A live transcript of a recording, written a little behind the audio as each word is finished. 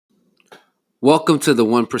Welcome to the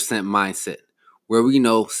 1% Mindset, where we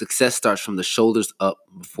know success starts from the shoulders up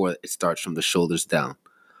before it starts from the shoulders down.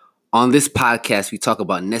 On this podcast, we talk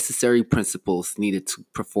about necessary principles needed to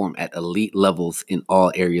perform at elite levels in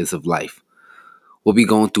all areas of life. We'll be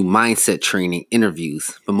going through mindset training,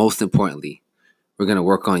 interviews, but most importantly, we're going to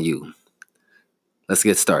work on you. Let's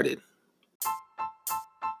get started.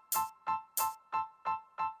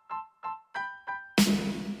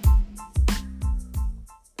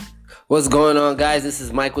 What's going on, guys? This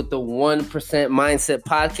is Mike with the 1% Mindset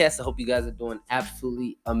Podcast. I hope you guys are doing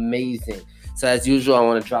absolutely amazing. So as usual, I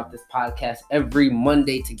want to drop this podcast every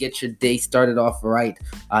Monday to get your day started off right.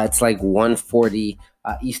 It's like 1:40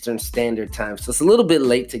 Eastern Standard Time. So it's a little bit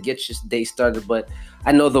late to get your day started, but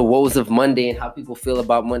I know the woes of Monday and how people feel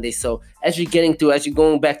about Monday. So as you're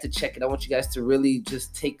going back to check it, I want you guys to really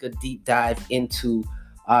just take a deep dive into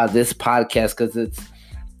this podcast because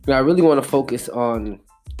I really want to focus on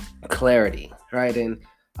clarity, right? And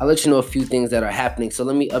I'll let you know a few things that are happening. So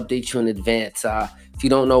let me update you in advance. If you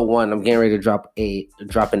don't know, I'm getting ready to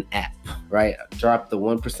drop an app, right? Drop the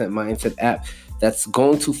 1% Mindset app that's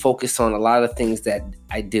going to focus on a lot of things that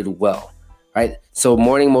I did well, right? So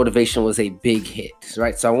morning motivation was a big hit,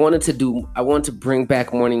 right? So I wanted to bring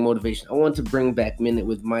back morning motivation. I want to bring back Minute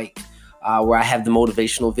with Mike, where I have the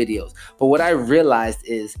motivational videos. But what I realized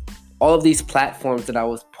is all of these platforms that I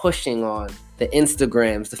was pushing on, the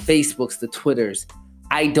Instagrams, the Facebooks, the Twitters,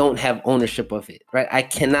 I don't have ownership of it, right? I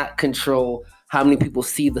cannot control how many people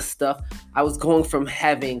see the stuff. I was going from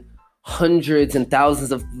having hundreds and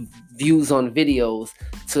thousands of views on videos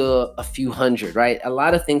to a few hundred, right? A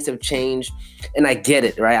lot of things have changed, and I get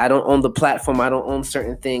it, right? I don't own the platform. I don't own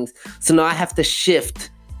certain things. So now I have to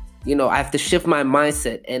shift. I have to shift my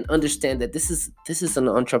mindset and understand that this is an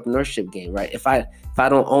entrepreneurship game, right? If I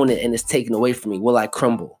don't own it and it's taken away from me, will I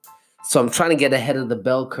crumble? So I'm trying to get ahead of the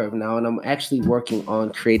bell curve now, and I'm actually working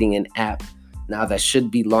on creating an app now that should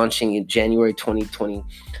be launching in January 2020.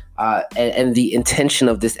 And the intention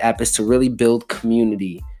of this app is to really build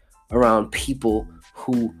community around people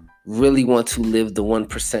who really want to live the 1%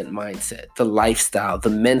 mindset, the lifestyle, the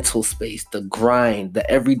mental space, the grind, the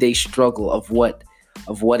everyday struggle of what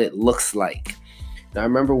it looks like. Now, I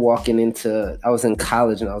remember I was in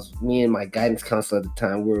college, and me and my guidance counselor at the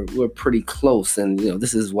time, we're pretty close. And,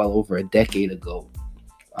 this is well over a decade ago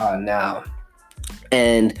now.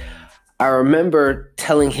 And I remember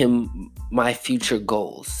telling him my future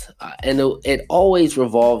goals. And it always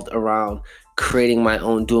revolved around creating my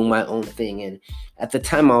own, doing my own thing. And at the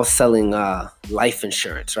time I was selling life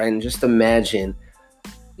insurance, right? And just imagine,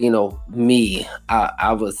 me,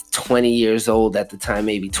 I was 20 years old at the time,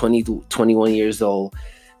 maybe 20 to 21 years old,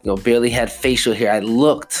 barely had facial hair. I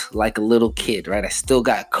looked like a little kid, right? I still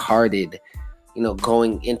got carded,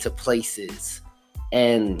 going into places.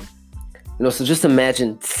 And, so just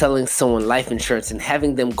imagine selling someone life insurance and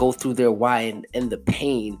having them go through their why and the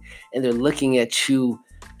pain, and they're looking at you.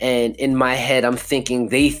 And in my head, I'm thinking,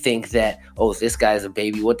 they think that, oh, this guy's a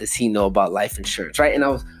baby. What does he know about life insurance, right? And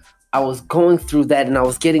I was going through that, and I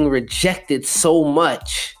was getting rejected so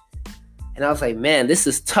much. And I was like, man, this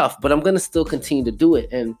is tough, but I'm going to still continue to do it.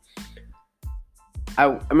 And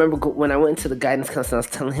I remember when I went into the guidance counselor, I was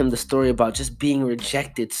telling him the story about just being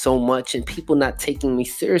rejected so much and people not taking me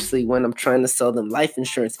seriously when I'm trying to sell them life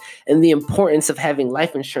insurance, and the importance of having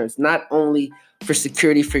life insurance, not only for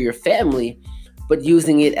security for your family, but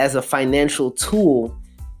using it as a financial tool.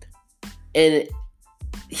 And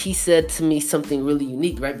he said to me something really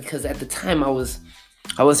unique, right? Because at the time I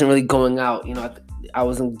wasn't really going out, I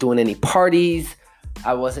wasn't doing any parties.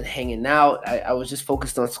 I wasn't hanging out. I was just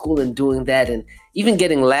focused on school and doing that, and even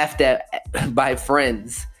getting laughed at by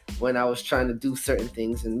friends when I was trying to do certain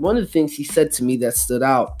things. And one of the things he said to me that stood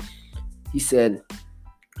out, he said,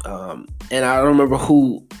 and I don't remember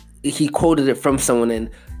who, he quoted it from someone, and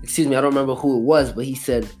I don't remember who it was, but he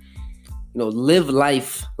said, live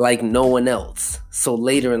life like no one else, so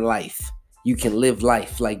later in life, you can live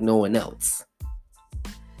life like no one else.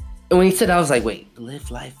 And when he said, I was like, wait, live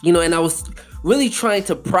life? And I was really trying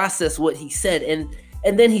to process what he said.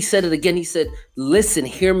 And then he said it again. He said, listen,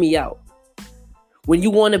 hear me out. When you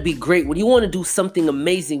want to be great, when you want to do something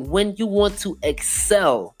amazing, when you want to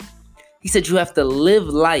excel, he said, you have to live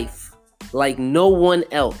life like no one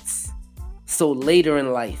else, so later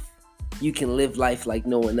in life, you can live life like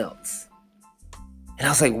no one else. And I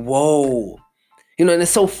was like, whoa. And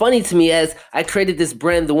it's so funny to me, as I created this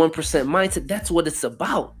brand, the 1% Mindset, that's what it's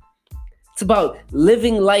about. It's about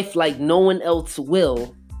living life like no one else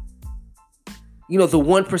will. The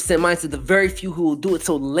 1% mindset, the very few who will do it.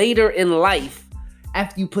 So later in life,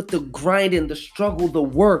 after you put the grind in, the struggle, the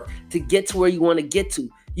work to get to where you want to get to,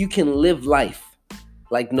 you can live life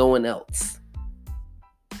like no one else.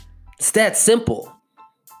 It's that simple,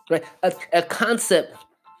 right? A concept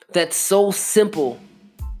that's so simple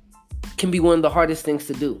can be one of the hardest things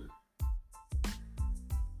to do.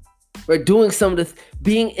 Right? Doing some of the,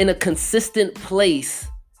 being in a consistent place,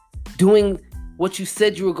 doing what you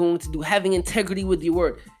said you were going to do, having integrity with your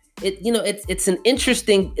word. It's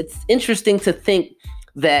interesting to think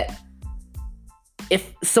that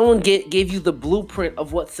if someone gave you the blueprint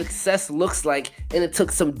of what success looks like and it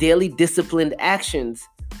took some daily disciplined actions,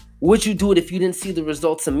 would you do it if you didn't see the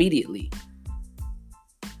results immediately?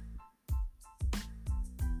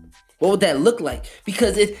 What would that look like?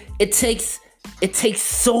 Because it takes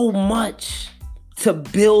so much to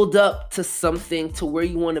build up to something, to where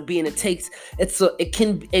you want to be, and it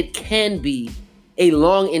can be a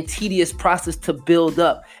long and tedious process to build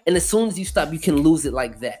up. And as soon as you stop, you can lose it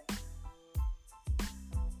like that.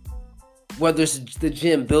 Whether it's the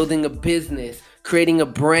gym, building a business, creating a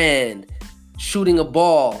brand, shooting a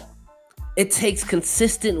ball, it takes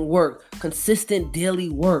consistent work, consistent daily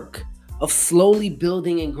work of slowly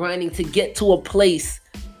building and grinding to get to a place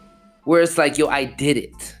where it's like, yo, I did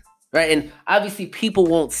it, right? And obviously people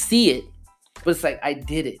won't see it, but it's like, I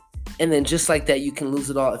did it. And then just like that, you can lose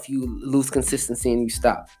it all if you lose consistency and you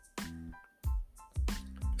stop.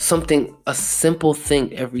 A simple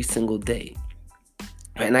thing every single day.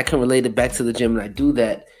 Right? And I can relate it back to the gym, and I do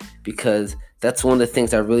that because that's one of the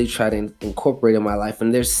things I really try to incorporate in my life.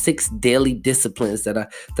 And there's 6 daily disciplines that I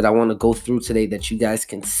want to go through today that you guys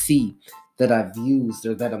can see that I've used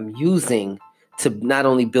or that I'm using to not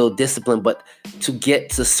only build discipline, but to get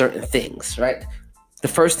to certain things, right? The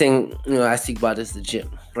first thing, I speak about is the gym,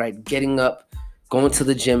 right? Getting up, going to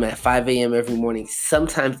the gym at 5 a.m. every morning,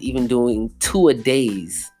 sometimes even doing 2 a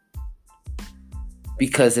days,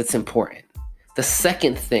 because it's important. The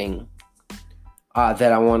second thing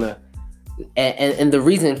that I want to, and the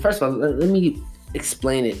reason, first of all, let me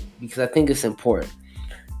explain it because I think it's important.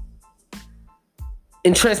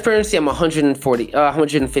 In transparency, I'm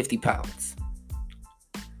 150 pounds.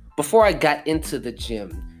 Before I got into the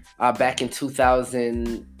gym, back in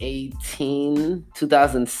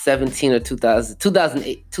 2017 or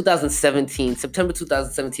 2017, September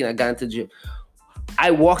 2017, I got into the gym.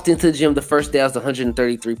 I walked into the gym the first day, I was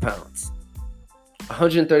 133 pounds.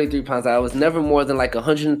 133 pounds. I was never more than like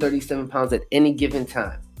 137 pounds at any given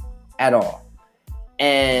time at all.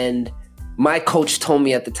 And my coach told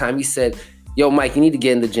me at the time, he said, yo, Mike, you need to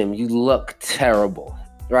get in the gym. You look terrible,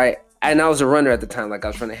 right? And I was a runner at the time. Like I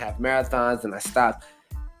was running half marathons and I stopped.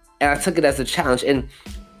 And I took it as a challenge. And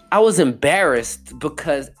I was embarrassed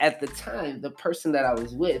because at the time, the person that I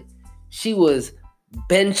was with, she was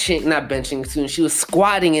she was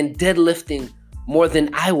squatting and deadlifting more than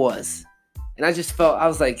I was. And I just felt, I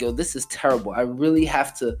was like, yo, this is terrible. I really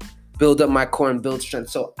have to build up my core and build strength.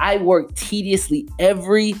 So I worked tediously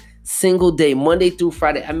every single day, Monday through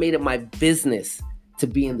Friday. I made it my business to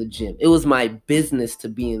be in the gym. It was my business to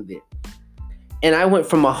be in there. And I went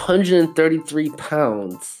from 133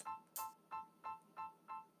 pounds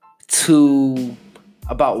to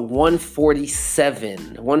about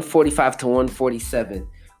 145 to 147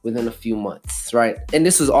 within a few months, right? And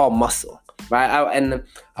this was all muscle, right?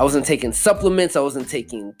 I wasn't taking supplements. I wasn't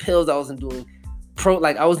taking pills. I wasn't doing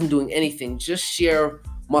I wasn't doing anything, just sheer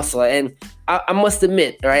muscle. And I must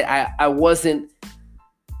admit, right? I wasn't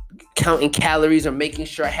counting calories or making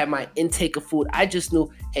sure I had my intake of food. I just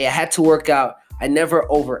knew, hey, I had to work out. I never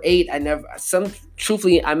overate.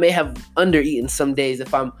 Truthfully, I may have undereaten some days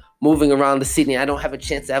if I'm moving around the city and I don't have a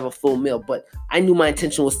chance to have a full meal. But I knew my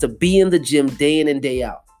intention was to be in the gym day in and day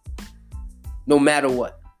out, no matter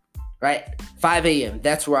what, right? 5 a.m.,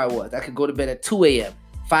 that's where I was. I could go to bed at 2 a.m.,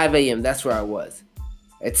 5 a.m., that's where I was.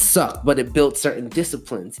 It sucked, but it built certain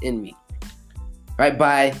disciplines in me,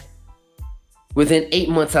 right? Within 8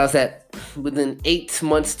 months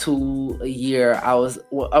to a year, I was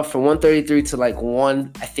up from 133 to like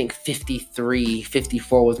 53,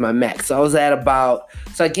 54 was my max. So I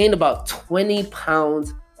gained about 20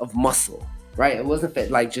 pounds of muscle, right? It wasn't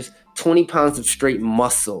fat, like just 20 pounds of straight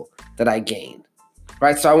muscle that I gained,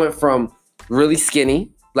 right? So I went from really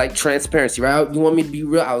skinny, like transparency, right? You want me to be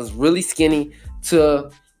real? I was really skinny to,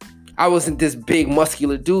 I wasn't this big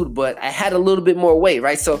muscular dude, but I had a little bit more weight,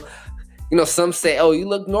 right? So, some say, oh, you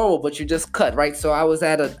look normal, but you're just cut, right? So I was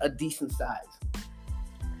at a decent size.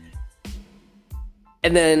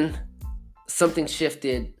 And then something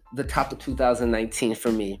shifted the top of 2019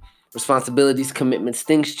 for me. Responsibilities, commitments,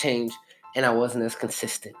 things changed, and I wasn't as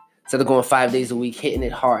consistent. Instead of going 5 days a week, hitting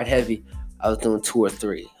it hard, heavy, I was doing 2 or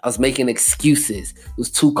 3. I was making excuses. It was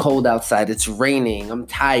too cold outside. It's raining. I'm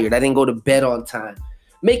tired. I didn't go to bed on time.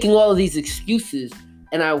 making all of these excuses.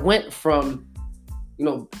 And I went from,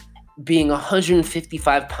 being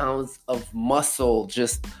 155 pounds of muscle,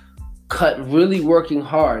 just cut, really working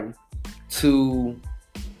hard, to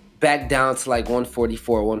back down to like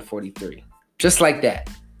 144, 143. Just like that.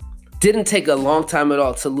 Didn't take a long time at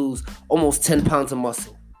all to lose almost 10 pounds of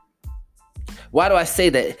muscle. Why do I say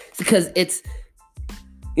that? It's because it's,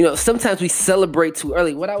 sometimes we celebrate too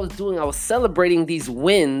early. What I was doing, I was celebrating these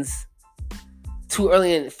wins too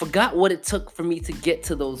early and forgot what it took for me to get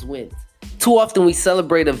to those wins. Too often we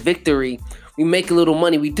celebrate a victory, we make a little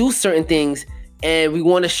money, we do certain things, and we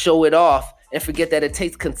want to show it off and forget that it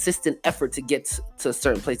takes consistent effort to get to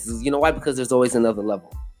certain places. You know why? Because there's always another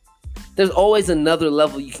level. There's always another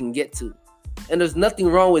level you can get to. And there's nothing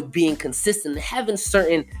wrong with being consistent, having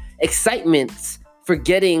certain excitements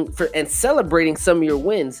and celebrating some of your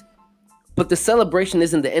wins. But the celebration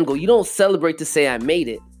isn't the end goal. You don't celebrate to say I made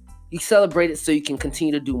it. You celebrate it so you can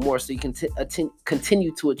continue to do more, so you can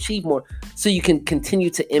continue to achieve more, so you can continue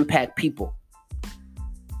to impact people.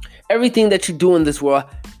 Everything that you do in this world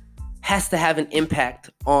has to have an impact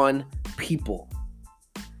on people.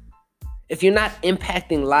 If you're not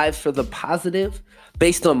impacting lives for the positive,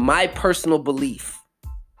 based on my personal belief,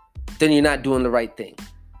 then you're not doing the right thing.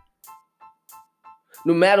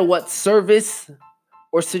 No matter what service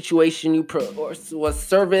or situation or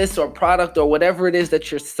service or product or whatever it is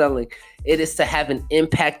that you're selling, it is to have an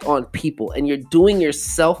impact on people. And you're doing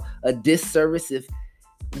yourself a disservice if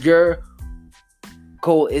your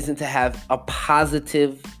goal isn't to have a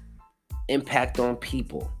positive impact on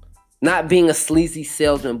people. Not being a sleazy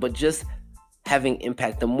salesman, but just having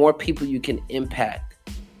impact. The more people you can impact,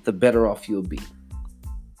 the better off you'll be.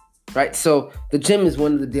 Right? So the gym is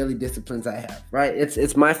one of the daily disciplines I have, right?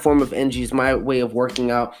 It's my form of energy. It's my way of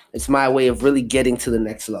working out. It's my way of really getting to the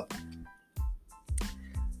next level.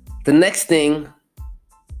 The next thing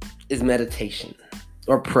is meditation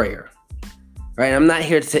or prayer, right? I'm not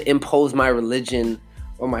here to impose my religion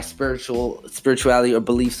or my spirituality or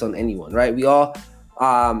beliefs on anyone, right? We all,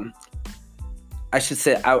 I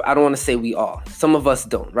don't want to say we all. Some of us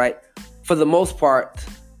don't, right? For the most part,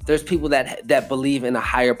 there's people that believe in a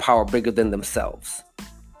higher power bigger than themselves,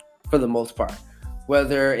 for the most part.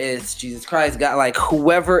 Whether it's Jesus Christ, God, like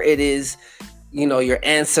whoever it is, your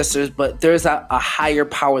ancestors, but there's a higher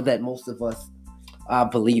power that most of us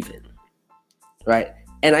believe in, right?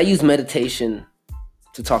 And I use meditation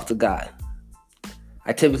to talk to God.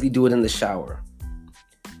 I typically do it in the shower.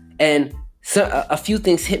 And so a few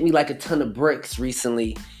things hit me like a ton of bricks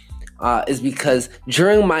recently, is because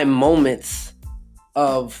during my moments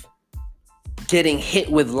of getting hit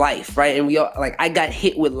with life, right? And I got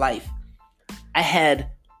hit with life. I had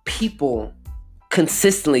people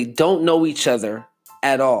consistently don't know each other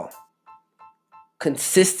at all,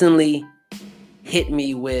 consistently hit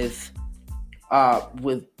me with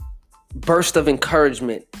burst of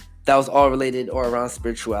encouragement that was all related or around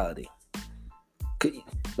spirituality.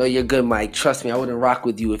 No, you're good, Mike. Trust me, I wouldn't rock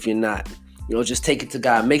with you if you're not. Just take it to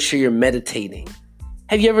God. Make sure you're meditating.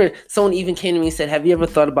 Someone even came to me and said, have you ever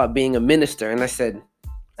thought about being a minister? And I said,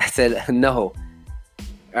 no. All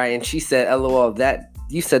right. And she said, LOL,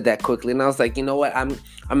 you said that quickly. And I was like, you know what? I'm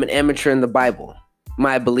an amateur in the Bible. Am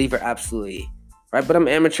I a believer? Absolutely. Right. But I'm an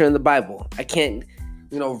amateur in the Bible. I can't,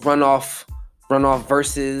 run off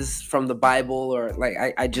verses from the Bible or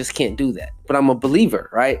I just can't do that. But I'm a believer.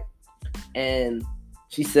 Right. And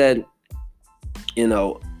she said,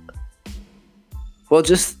 well,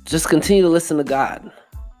 just continue to listen to God.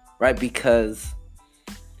 Right, because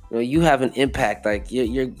you have an impact. Like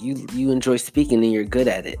you enjoy speaking and you're good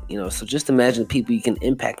at it. So just imagine the people you can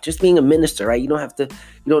impact. Just being a minister, right? You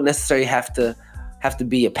don't necessarily have to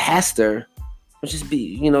be a pastor, but just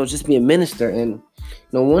be a minister. And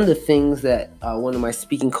one of the things that one of my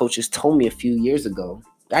speaking coaches told me a few years ago.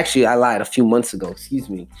 Actually, I lied. A few months ago. Excuse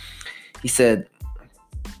me. He said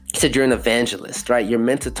you're an evangelist, right? You're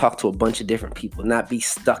meant to talk to a bunch of different people, not be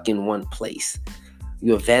stuck in one place.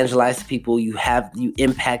 You evangelize people, you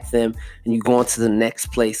impact them, and you go on to the next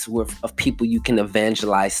place of people you can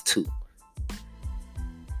evangelize to.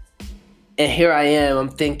 And here I am, I'm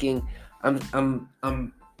thinking,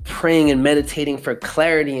 I'm praying and meditating for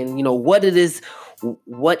clarity and what is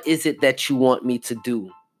it that you want me to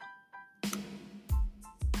do?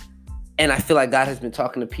 And I feel like God has been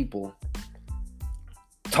talking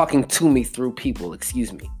to me through people,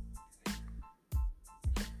 excuse me.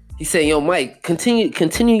 He's saying, yo, Mike, continue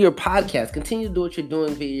your podcast. Continue to do what you're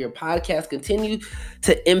doing via your podcast. Continue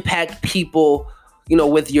to impact people,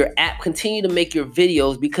 with your app. Continue to make your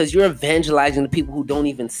videos because you're evangelizing the people who don't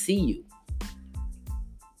even see you.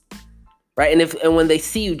 right? And when they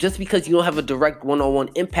see you, just because you don't have a direct one-on-one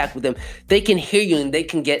impact with them, they can hear you and they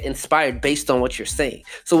can get inspired based on what you're saying.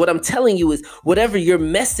 So what I'm telling you is, whatever your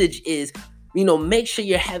message is, make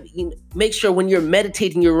sure when you're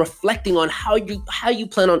meditating, you're reflecting on how you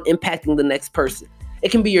plan on impacting the next person. It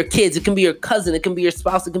can be your kids, it can be your cousin, it can be your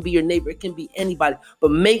spouse, it can be your neighbor, it can be anybody.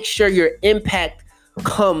 But make sure your impact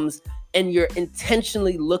comes and you're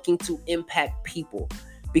intentionally looking to impact people.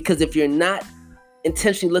 Because if you're not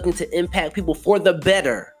intentionally looking to impact people for the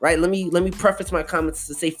better, right? Let me preface my comments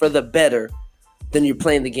to say for the better, then you're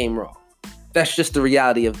playing the game wrong. That's just the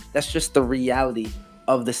reality of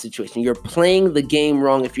the situation. You're playing the game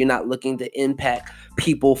wrong if you're not looking to impact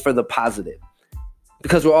people for the positive.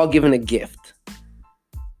 Because we're all given a gift,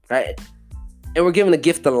 right? And we're given a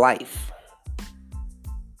gift of life.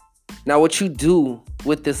 Now, what you do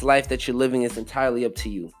with this life that you're living is entirely up to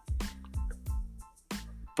you.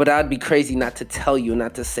 But I'd be crazy not to tell you,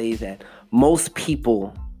 not to say that most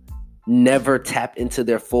people never tap into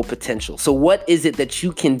their full potential. So what is it that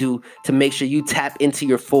you can do to make sure you tap into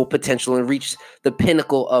your full potential and reach the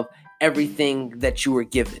pinnacle of everything that you were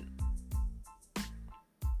given?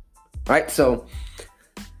 Right? So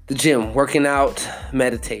the gym, working out,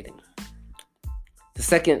 meditating.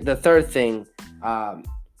 The third thing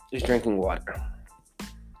is drinking water.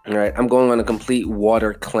 All right, I'm going on a complete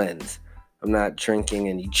water cleanse. I'm not drinking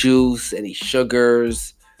any juice, any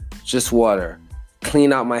sugars, just water.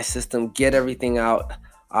 Clean out my system, get everything out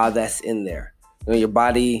that's in there. Your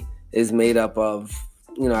body is made up of,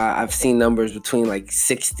 I've seen numbers between like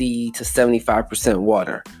 60 to 75%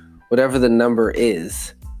 water. Whatever the number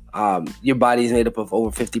is, your body is made up of over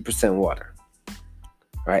 50% water,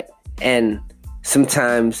 right? And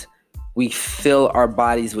sometimes we fill our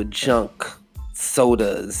bodies with junk,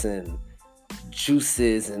 sodas and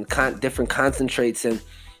juices and different concentrates, and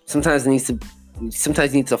sometimes you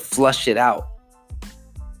need to flush it out,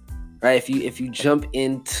 right? If you jump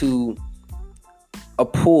into a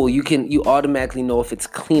pool, you automatically know if it's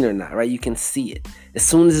clean or not, right? You can see it. As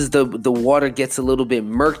soon as the water gets a little bit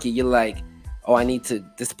murky, you're like, oh,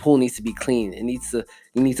 this pool needs to be clean. You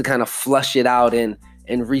need to kind of flush it out and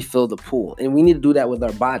refill the pool. And we need to do that with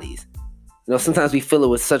our bodies. Sometimes we fill it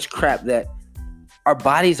with such crap that our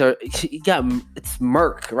bodies it's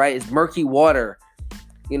murk, right? It's murky water,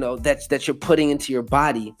 that you're putting into your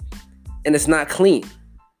body, and it's not clean.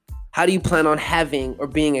 How do you plan on having or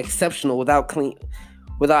being exceptional without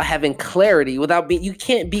having clarity, you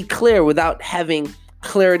can't be clear without having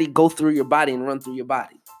clarity go through your body and run through your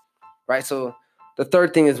body, right? So the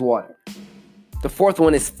third thing is water. The fourth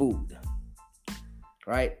one is food,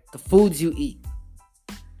 right? The foods you eat.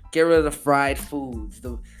 Get rid of the fried foods,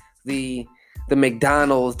 the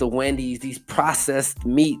McDonald's, the Wendy's, these processed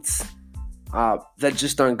meats that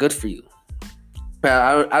just aren't good for you.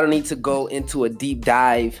 I don't need to go into a deep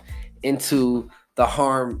dive into the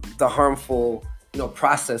harmful,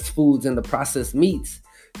 processed foods and the processed meats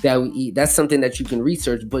that we eat. That's something that you can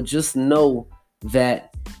research, but just know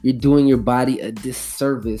that you're doing your body a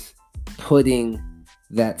disservice putting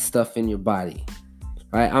that stuff in your body.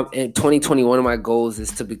 Right? In 2020, one of my goals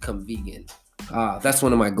is to become vegan. That's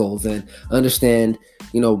one of my goals, and understand,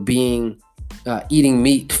 eating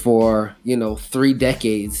meat for 3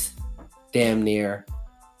 decades, damn near,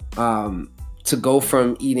 to go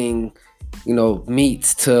from eating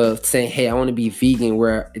meats to saying, hey, I want to be vegan,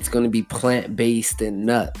 where it's going to be plant-based and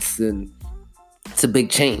nuts, and it's a big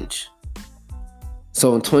change.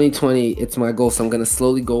 So in 2020, it's my goal. So I'm going to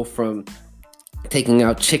slowly go from taking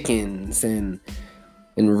out chickens and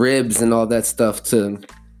ribs and all that stuff to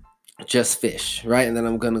just fish, right? And then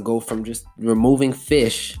I'm going to go from just removing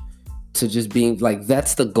fish to just being like,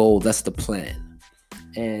 that's the goal, that's the plan.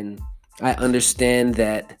 And I understand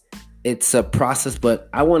that it's a process, but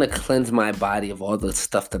I want to cleanse my body of all the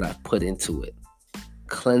stuff that I've put into it.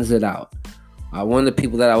 Cleanse it out. One of the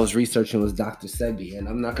people that I was researching was Dr. Sebi, and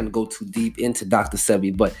I'm not going to go too deep into Dr.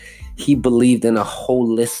 Sebi, but he believed in a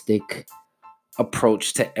holistic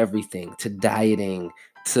approach to everything, to dieting,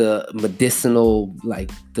 to medicinal,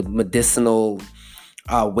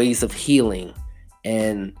 ways of healing.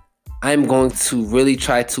 And I'm going to really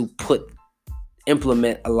try to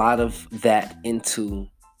implement a lot of that into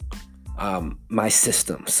my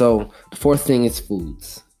system. So the fourth thing is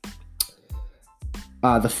foods.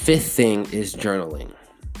 The fifth thing is journaling.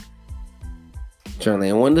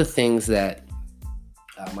 And one of the things that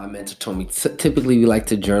my mentor told me, typically we like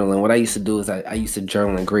to journal. And what I used to do is I used to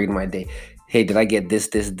journal and grade my day. Hey, did I get this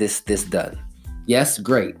done? Yes,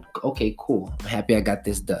 great. Okay, cool. I'm happy I got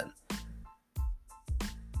this done.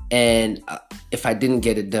 And if I didn't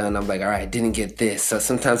get it done, I'm like, all right, I didn't get this. So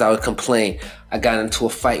sometimes I would complain. I got into a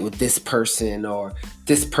fight with this person, or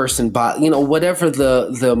this person bought, whatever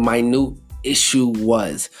the minute issue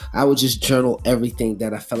was. I would just journal everything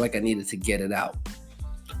that I felt like I needed to get it out.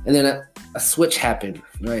 And then a switch happened,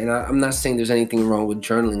 right? And I'm not saying there's anything wrong with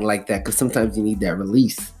journaling like that, because sometimes you need that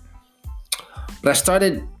release. But I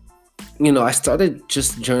started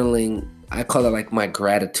just journaling. I call it like my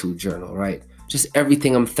gratitude journal, right? Just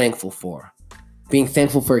everything I'm thankful for. Being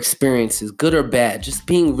thankful for experiences, good or bad. Just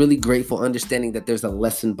being really grateful, understanding that there's a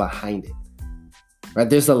lesson behind it, right?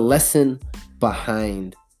 There's a lesson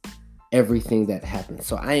behind everything that happens.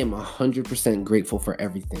 So I am 100% grateful for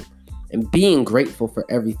everything. And being grateful for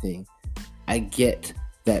everything, I get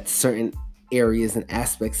that certain areas and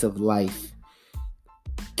aspects of life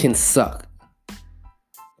can suck.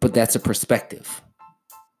 But that's a perspective.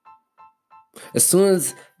 As soon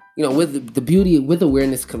as, with the beauty, with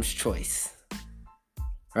awareness comes choice,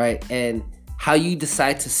 right? And how you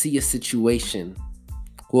decide to see a situation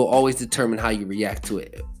will always determine how you react to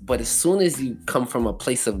it. But as soon as you come from a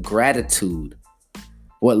place of gratitude,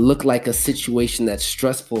 what looked like a situation that's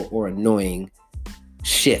stressful or annoying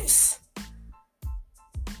shifts.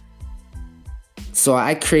 So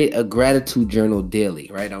I create a gratitude journal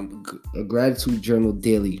daily, right? A gratitude journal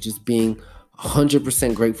daily, just being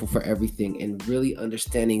 100% grateful for everything and really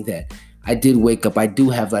understanding that I did wake up. I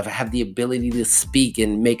do have life. I have the ability to speak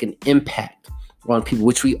and make an impact on people,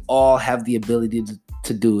 which we all have the ability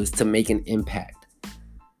to do, is to make an impact.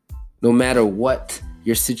 No matter what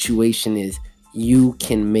your situation is, you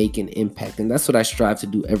can make an impact. And that's what I strive to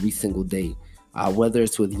do every single day, whether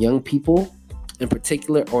it's with young people in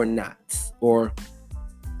particular or not, or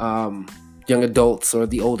young adults or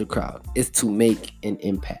the older crowd, is to make an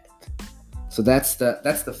impact. So that's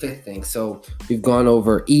the fifth thing. So we've gone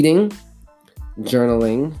over eating,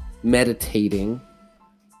 journaling, meditating,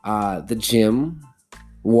 the gym,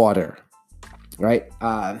 water, right?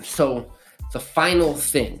 So the final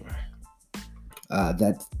thing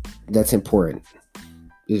that's important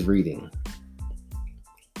is reading.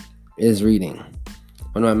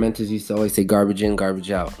 One of my mentors used to always say, garbage in,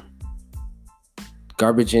 garbage out.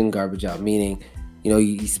 Garbage in, garbage out, meaning,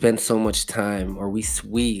 you spend so much time, or we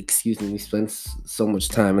spend so much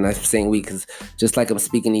time, and I'm saying we because just like I'm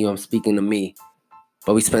speaking to you, I'm speaking to me,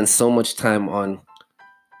 but we spend so much time on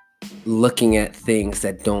looking at things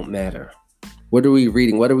that don't matter. What are we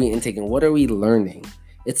reading? What are we intaking? What are we learning?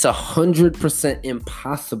 It's 100%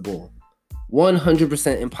 impossible,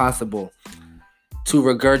 100% impossible to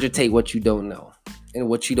regurgitate what you don't know and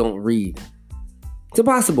what you don't read. It's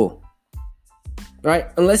impossible. Right?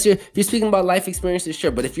 Unless if you're speaking about life experiences,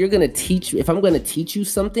 sure. But if I'm going to teach you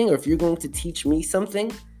something, or if you're going to teach me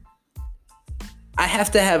something, I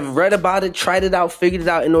have to have read about it, tried it out, figured it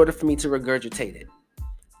out in order for me to regurgitate it.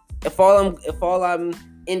 If all I'm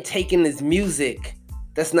intaking is music,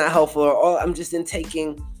 that's not helpful, or all I'm just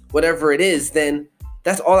intaking whatever it is, then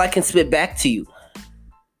that's all I can spit back to you.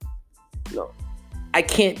 No, I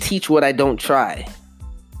can't teach what I don't try.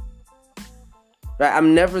 Right?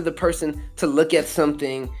 I'm never the person to look at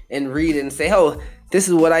something and read it and say, oh, this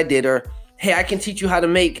is what I did, or hey, I can teach you how to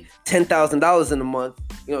make $10,000 in a month.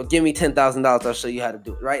 Give me $10,000, I'll show you how to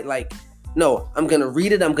do it, right? Like, no, I'm going to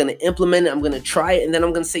read it, I'm going to implement it, I'm going to try it, and then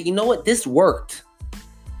I'm going to say, you know what, this worked.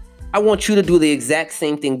 I want you to do the exact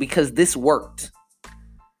same thing because this worked.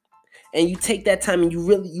 And you take that time and you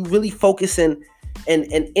really focus and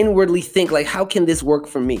inwardly think, like, how can this work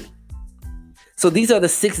for me? So these are the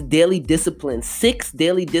 6 daily disciplines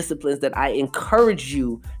that I encourage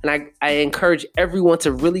you, and I encourage everyone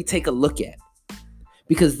to really take a look at.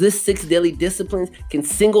 Because this 6 daily disciplines can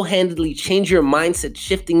single-handedly change your mindset,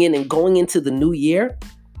 shifting in and going into the new year.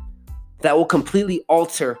 That will completely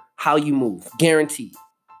alter how you move. Guaranteed.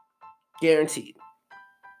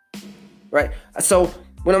 Right? So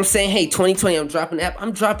when I'm saying, hey, 2020, I'm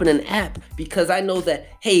dropping an app because I know that,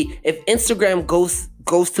 hey, if Instagram goes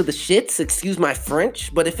to the shits, excuse my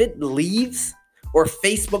French, but if it leaves, or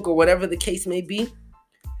Facebook or whatever the case may be,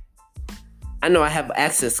 I know I have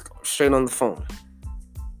access straight on the phone.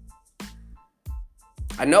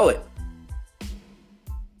 I know it.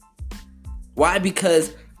 Why?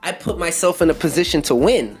 Because I put myself in a position to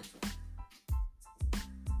win.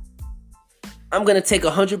 I'm going to take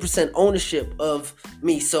 100% ownership of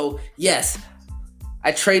me. So yes,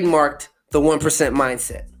 I trademarked the 1%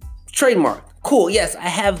 mindset. Trademarked. Cool. Yes, I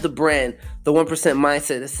have the brand, the 1%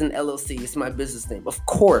 mindset. It's an LLC. It's my business name. Of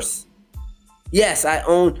course. Yes, I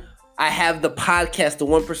have the podcast, the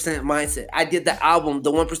 1% mindset. I did the album,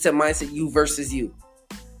 the 1% mindset, You versus You.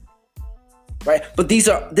 right? But this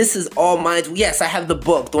is all minds. Yes, I have the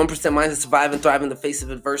book, The 1% Minds That Survive and Thrive in the Face of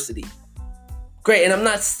Adversity. Great, and I'm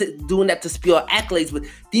not doing that to spew out accolades, but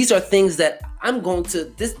these are things that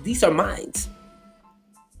these are minds.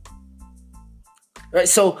 Right,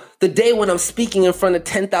 so the day when I'm speaking in front of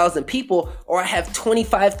 10,000 people, or I have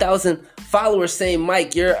 25,000 followers saying,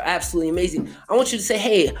 Mike, you're absolutely amazing, I want you to say,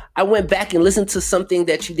 hey, I went back and listened to something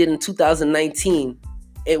that you did in 2019,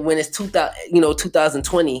 when it's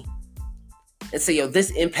 2020, and say, yo, this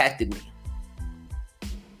impacted me.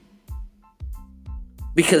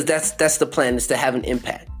 Because that's the plan, is to have an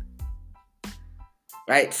impact.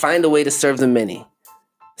 Right? Find a way to serve the many.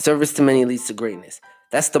 Service to many leads to greatness.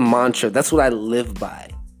 That's the mantra. That's what I live by.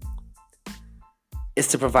 Is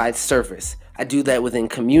to provide service. I do that within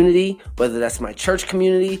community, whether that's my church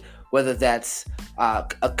community, whether that's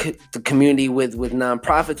the community with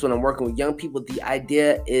nonprofits, when I'm working with young people. The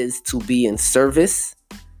idea is to be in service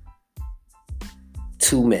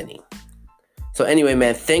to many. So anyway,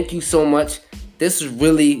 man, thank you so much. This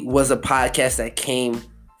really was a podcast that came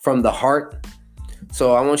from the heart.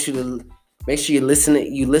 So I want you to make sure you listen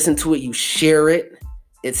to it, you share it.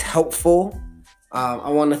 It's helpful. I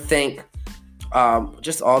want to thank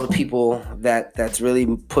just all the people that's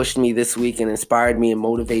really pushed me this week and inspired me and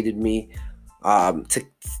motivated me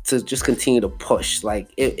to just continue to push.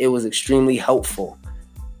 Like it was extremely helpful,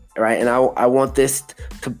 right? And I want this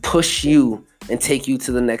to push you and take you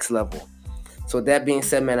to the next level. So with that being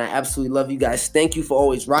said, man, I absolutely love you guys. Thank you for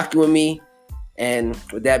always rocking with me. And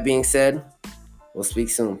with that being said, we'll speak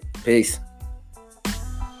soon. Peace.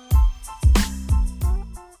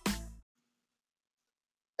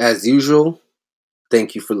 As usual,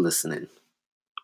 thank you for listening.